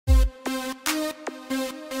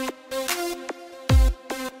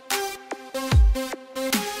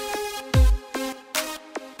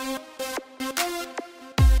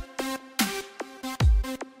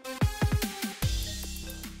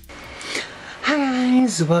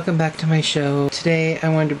guys, welcome back to my show. Today I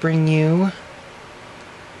wanted to bring you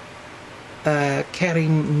Catty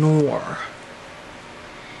Noir.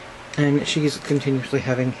 And she's continuously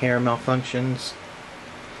having hair malfunctions.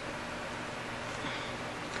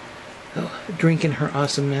 Oh, drinking her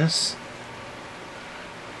awesomeness.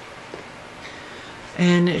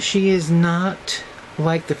 And she is not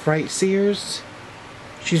like the Fright Seers.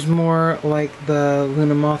 She's more like the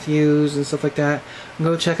Luna Mothus and stuff like that.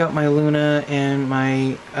 Go check out my Luna and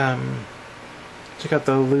my, check out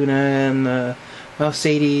the Luna and the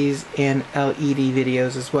Mercedes and LED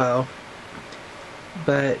videos as well.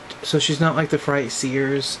 But, so she's not like the Fright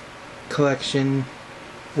Seers collection,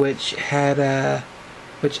 which had,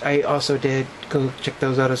 which I also did. Go check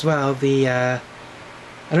those out as well. The, I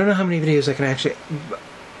don't know how many videos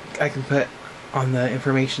I can put on the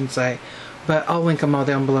information site, but I'll link them all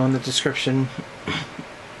down below in the description.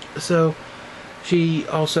 So, she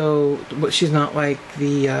also, but she's not like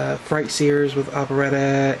the Fright Seers with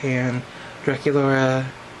Operetta and Dracula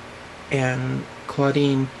and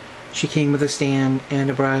Claudine. She came with a stand and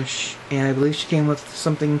a brush, and I believe she came with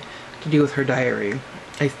something to do with her diary.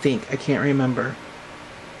 I think. I can't remember.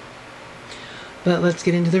 But let's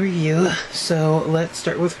get into the review. So, let's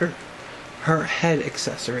start with her head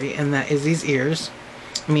accessory, and that is these ears.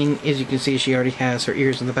 I mean, as you can see, she already has her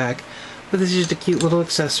ears in the back, but this is just a cute little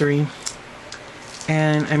accessory.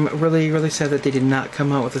 And I'm really, really sad that they did not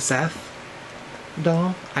come out with a Seth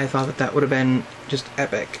doll. I thought that that would have been just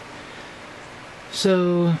epic.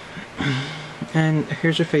 So, and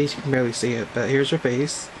here's her face. You can barely see it, but here's her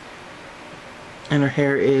face. And her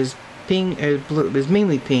hair is pink, blue, is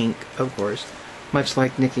mainly pink, of course, much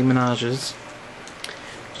like Nicki Minaj's.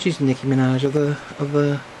 She's Nicki Minaj of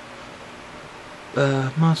the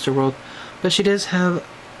Monster World, but she does have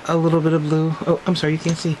a little bit of blue. Oh, I'm sorry, you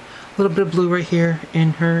can't see. A little bit of blue right here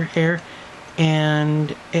in her hair,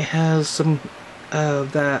 and it has some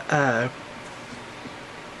of the I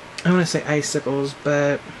want to say icicles,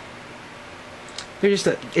 but they're just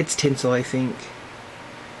it's tinsel, I think,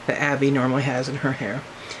 that Abby normally has in her hair.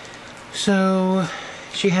 So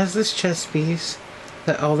she has this chest piece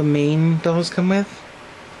that all the main dolls come with.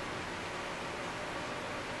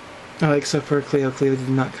 Oh, except for Cleo. Cleo did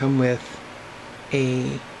not come with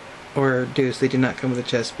or Deuce, they did not come with a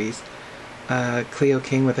chest piece. Cleo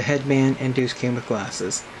came with a headband and Deuce came with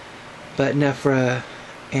glasses. But Nephra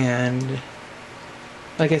and,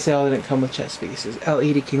 like I said, all didn't come with chest pieces.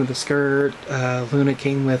 LED came with a skirt, Luna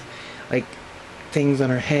came with, like, things on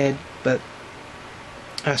her head, but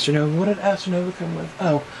Astronova, what did Astronova come with?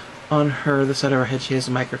 Oh, on the side of her head she has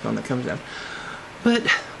a microphone that comes down. But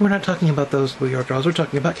we're not talking about those New York dolls, we're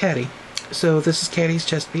talking about Catty. So this is Catty's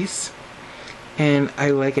chest piece. And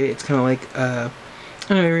I like it. It's kind of like, I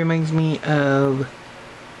don't know, it reminds me of,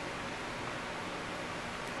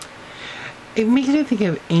 it makes me think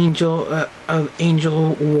of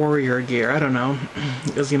Angel Warrior gear. I don't know.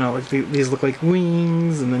 Because, you know, like these look like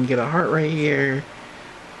wings, and then you get a heart right here.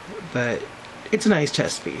 But it's a nice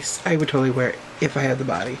chest piece. I would totally wear it if I had the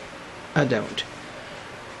body. I don't.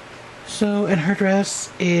 So, and her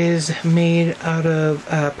dress is made out of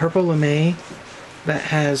purple lame that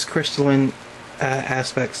has crystalline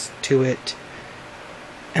aspects to it.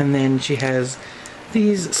 And then she has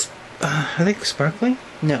these, are they sparkling?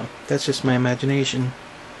 No, that's just my imagination.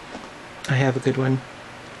 I have a good one.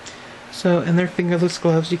 So, and they're fingerless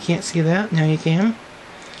gloves. You can't see that. Now you can.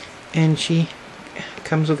 And she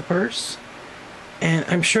comes with a purse. And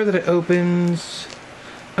I'm sure that it opens.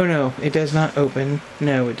 Oh no, it does not open.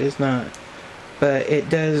 No, it does not. But it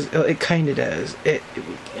does. Oh, it kind of does. If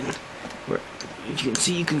you can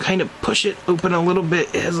see, you can kind of push it open a little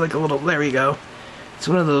bit. It has like a little. There you go. It's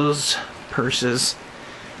one of those purses.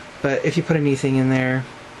 But if you put anything in there,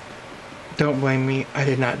 don't blame me. I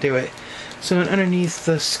did not do it. So underneath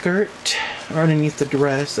the skirt, or underneath the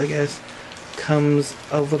dress, I guess, comes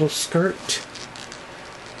a little skirt.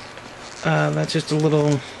 That's just a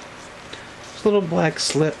little black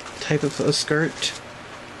slip type of a skirt.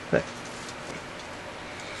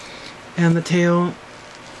 And the tail.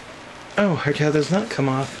 Oh, her tail does not come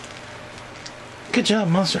off. Good job,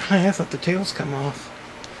 Monster High. I thought the tails come off.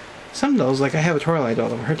 Some dolls, like I have a Twilight doll,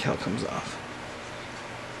 her tail comes off.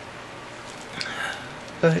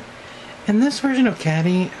 But in this version of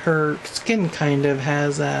Catty, her skin kind of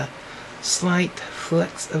has a slight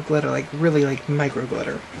flecks of glitter, like really like micro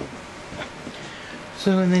glitter.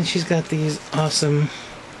 So, and then she's got these awesome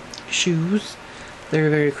shoes. They're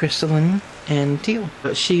very crystalline and teal.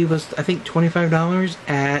 But she was, I think, $25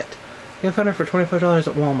 at, I found her for $25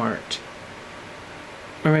 at Walmart.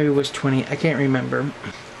 Or maybe it was 20, I can't remember.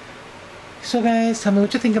 So guys, tell me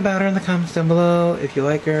what you think about her in the comments down below. If you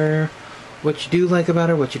like her, what you do like about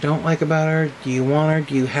her, what you don't like about her. Do you want her?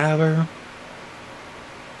 Do you have her?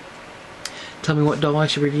 Tell me what doll I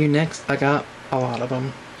should review next. I got a lot of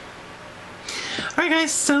them. Alright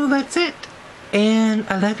guys, so that's it. And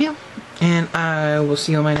I love you. And I will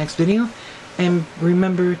see you on my next video. And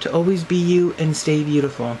remember to always be you and stay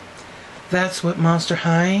beautiful. That's what Monster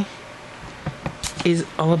High is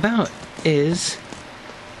all about. Is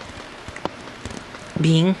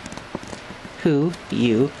being who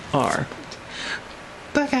you are.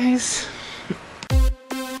 Bye guys.